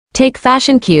Take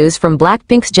fashion cues from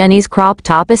BLACKPINK's Jennie's crop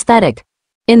top aesthetic.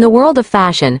 In the world of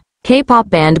fashion, K-pop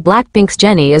band BLACKPINK's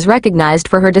Jennie is recognized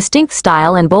for her distinct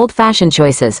style and bold fashion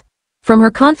choices. From her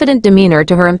confident demeanor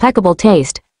to her impeccable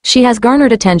taste, she has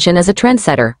garnered attention as a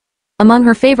trendsetter. Among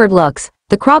her favored looks,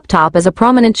 the crop top is a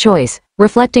prominent choice,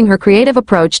 reflecting her creative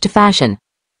approach to fashion.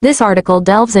 This article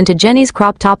delves into Jennie's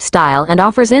crop top style and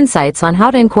offers insights on how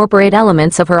to incorporate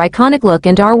elements of her iconic look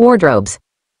into our wardrobes.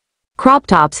 Crop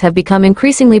tops have become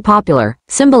increasingly popular,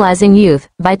 symbolizing youth,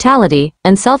 vitality,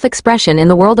 and self-expression in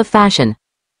the world of fashion.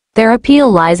 Their appeal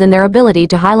lies in their ability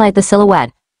to highlight the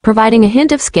silhouette, providing a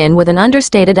hint of skin with an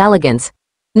understated elegance.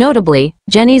 Notably,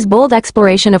 Jennie's bold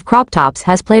exploration of crop tops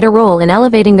has played a role in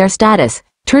elevating their status,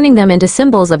 turning them into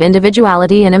symbols of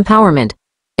individuality and empowerment.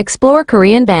 Explore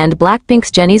Korean band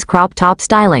BLACKPINK's Jennie's crop top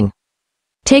styling.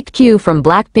 Take cue from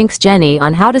BLACKPINK's Jennie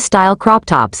on how to style crop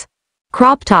tops.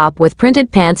 Crop top with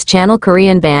printed pants. Channel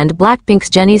Korean band BLACKPINK's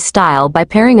Jennie's style by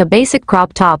pairing a basic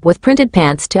crop top with printed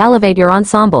pants to elevate your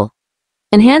ensemble.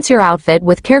 Enhance your outfit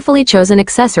with carefully chosen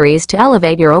accessories to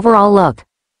elevate your overall look.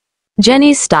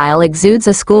 Jennie's style exudes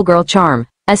a schoolgirl charm,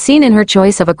 as seen in her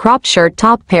choice of a cropped shirt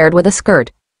top paired with a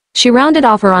skirt. She rounded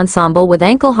off her ensemble with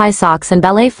ankle-high socks and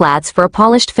ballet flats for a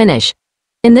polished finish.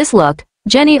 In this look,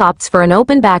 Jennie opts for an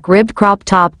open-back ribbed crop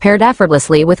top paired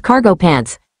effortlessly with cargo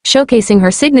pants, showcasing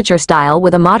her signature style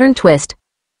with a modern twist.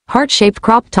 Heart-shaped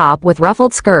crop top with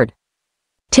ruffled skirt.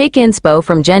 Take inspo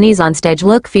from Jennie's onstage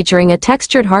look featuring a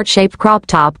textured heart-shaped crop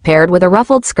top paired with a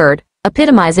ruffled skirt,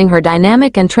 epitomizing her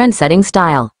dynamic and trend-setting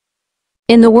style.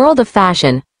 In the world of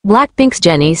fashion, BLACKPINK's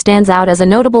Jennie stands out as a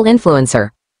notable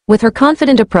influencer. With her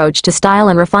confident approach to style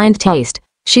and refined taste,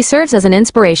 she serves as an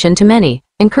inspiration to many,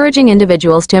 encouraging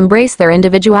individuals to embrace their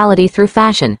individuality through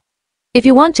fashion. If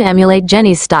you want to emulate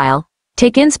Jennie's style,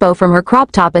 take inspo from her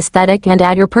crop top aesthetic and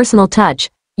add your personal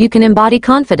touch. You can embody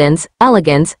confidence,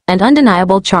 elegance, and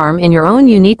undeniable charm in your own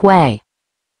unique way.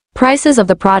 Prices of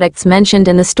the products mentioned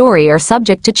in the story are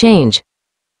subject to change.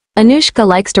 Anushka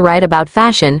likes to write about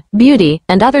fashion, beauty,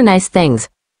 and other nice things.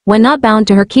 When not bound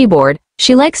to her keyboard,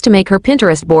 she likes to make her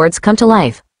Pinterest boards come to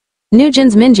life.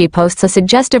 NewJeans Minji posts a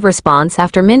suggestive response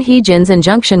after Min Hee-jin's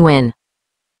injunction win.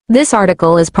 This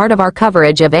article is part of our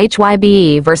coverage of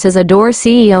HYBE versus Adore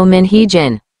CEO Min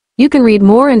Hee-jin. You can read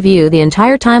more and view the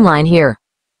entire timeline here.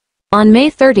 On May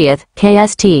 30th,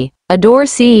 KST, Adore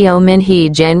CEO Min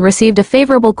Hee-jin received a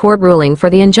favorable court ruling for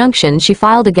the injunction she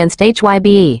filed against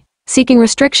HYBE, seeking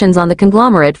restrictions on the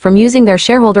conglomerate from using their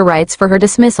shareholder rights for her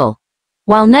dismissal.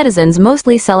 While netizens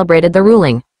mostly celebrated the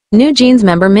ruling, NewJeans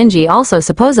member Minji also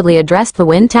supposedly addressed the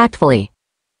win tactfully.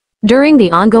 During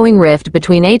the ongoing rift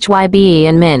between HYBE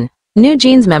and Min,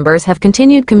 NewJeans members have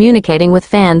continued communicating with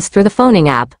fans through the phoning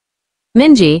app.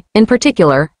 Minji, in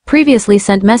particular, previously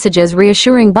sent messages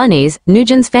reassuring Bunny's,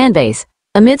 NewJeans fanbase,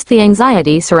 amidst the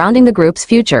anxiety surrounding the group's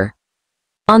future.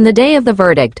 On the day of the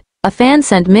verdict, a fan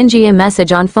sent Minji a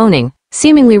message on phoning,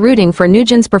 seemingly rooting for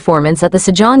NewJeans' performance at the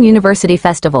Sejong University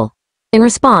Festival. In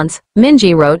response,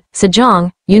 Minji wrote,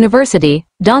 "Sejong University,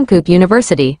 Dongkook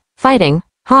University, fighting,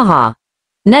 haha."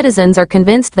 Netizens are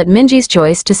convinced that Minji's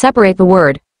choice to separate the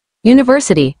word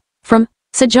university from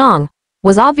Sejong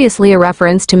was obviously a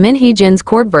reference to Min Hee-jin's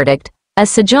court verdict, as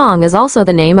Sejong is also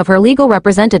the name of her legal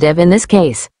representative in this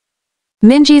case.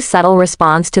 Minji's subtle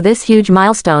response to this huge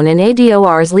milestone in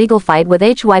ADOR's legal fight with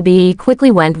HYBE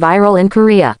quickly went viral in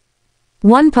Korea.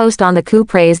 One post on the coup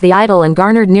praised the idol and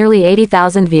garnered nearly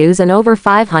 80,000 views and over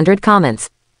 500 comments.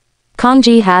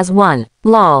 Kongji has won.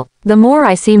 Lol. The more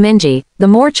I see Minji, the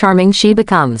more charming she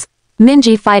becomes.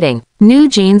 Minji fighting.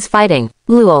 NewJeans fighting.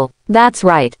 Lol. That's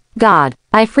right. God.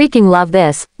 I freaking love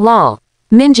this. Lol.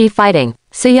 Minji fighting.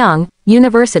 Sejong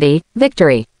University,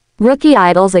 victory. Rookie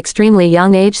idol's extremely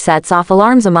young age sets off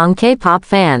alarms among K-pop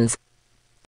fans.